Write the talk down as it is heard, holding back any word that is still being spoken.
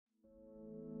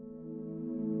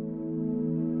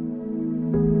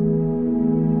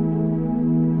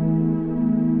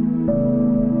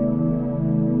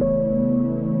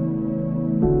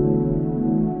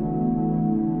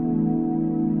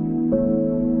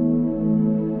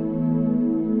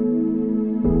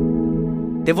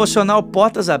Devocional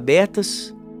Portas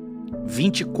Abertas,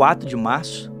 24 de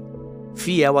março,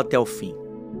 Fiel até o fim.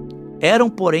 Eram,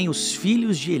 porém, os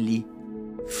filhos de Eli,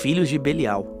 filhos de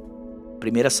Belial.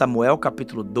 1 Samuel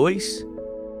capítulo 2,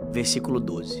 versículo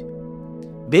 12.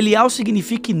 Belial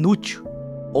significa inútil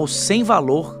ou sem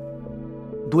valor,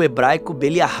 do hebraico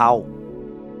Beliahal,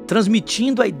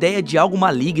 transmitindo a ideia de algo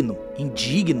maligno,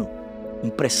 indigno,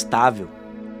 imprestável.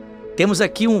 Temos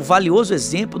aqui um valioso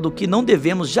exemplo do que não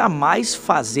devemos jamais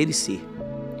fazer e ser.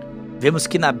 Vemos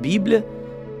que na Bíblia,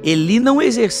 Eli não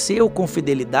exerceu com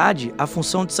fidelidade a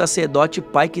função de sacerdote e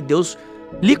pai que Deus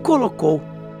lhe colocou.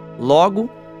 Logo,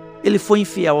 ele foi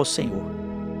infiel ao Senhor.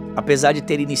 Apesar de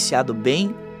ter iniciado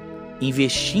bem,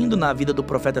 investindo na vida do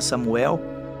profeta Samuel,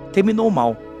 terminou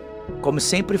mal. Como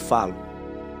sempre falo,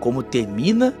 como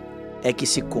termina é que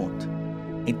se conta.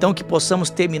 Então que possamos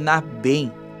terminar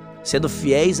bem, sendo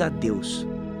fiéis a Deus,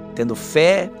 tendo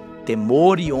fé,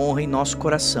 temor e honra em nosso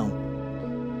coração.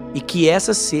 E que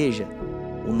essa seja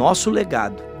o nosso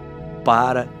legado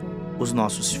para os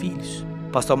nossos filhos.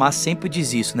 O pastor Amar sempre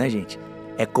diz isso, né, gente?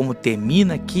 É como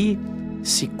termina que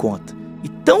se conta. E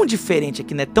tão diferente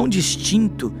aqui, né? Tão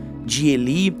distinto de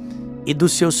Eli e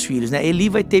dos seus filhos, né? Eli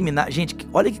vai terminar, gente,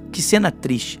 olha que cena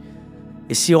triste.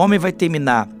 Esse homem vai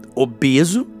terminar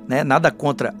obeso, né? Nada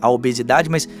contra a obesidade,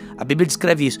 mas a Bíblia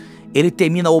descreve isso. Ele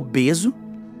termina obeso,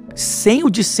 sem o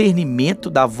discernimento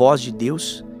da voz de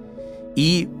Deus,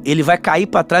 e ele vai cair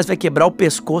para trás, vai quebrar o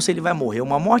pescoço, ele vai morrer.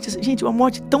 Uma morte, gente, uma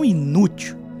morte tão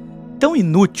inútil,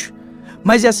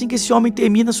 mas é assim que esse homem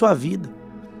termina a sua vida.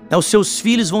 Os seus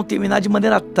filhos vão terminar de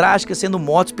maneira trágica, sendo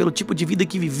mortos pelo tipo de vida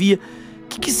que vivia.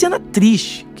 Que cena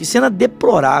triste, que cena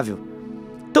deplorável.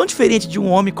 Tão diferente de um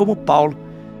homem como Paulo,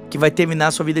 que vai terminar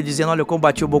a sua vida dizendo: olha, eu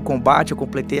combati o bom combate, eu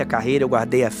completei a carreira, eu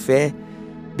guardei a fé.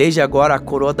 Desde agora a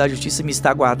coroa da justiça me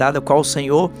está guardada, qual o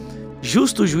Senhor,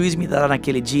 justo juiz, me dará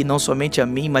naquele dia, e não somente a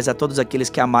mim, mas a todos aqueles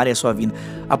que amarem a sua vinda.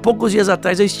 Há poucos dias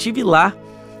atrás eu estive lá,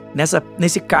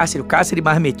 nesse cárcere, o cárcere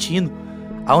mamertino,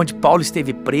 onde Paulo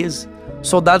esteve preso.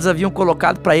 Soldados haviam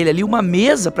colocado para ele ali uma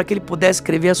mesa para que ele pudesse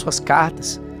escrever as suas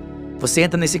cartas. Você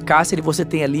entra nesse cárcere e você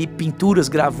tem ali pinturas,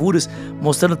 gravuras,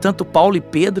 mostrando tanto Paulo e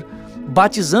Pedro,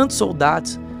 batizando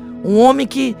soldados. Um homem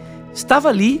que estava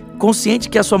ali, consciente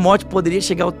que a sua morte poderia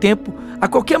chegar ao tempo, a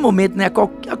qualquer momento, né?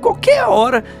 A qualquer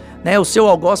hora, né? O seu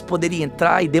algoz poderia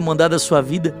entrar e demandar da sua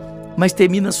vida, mas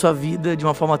termina a sua vida de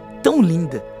uma forma tão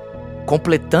linda,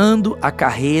 completando a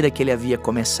carreira que ele havia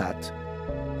começado.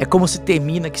 É como se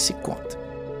termina que se conta.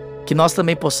 Que nós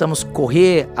também possamos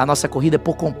correr a nossa corrida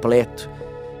por completo.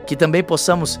 Que também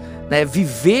possamos, né,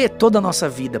 viver toda a nossa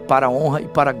vida para a honra e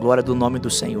para a glória do nome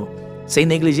do Senhor. Sem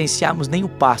negligenciarmos nenhum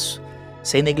passo.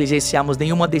 Sem negligenciarmos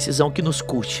nenhuma decisão que nos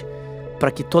custe.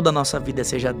 Para que toda a nossa vida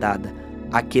seja dada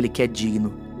àquele que é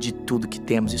digno de tudo que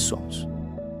temos e somos.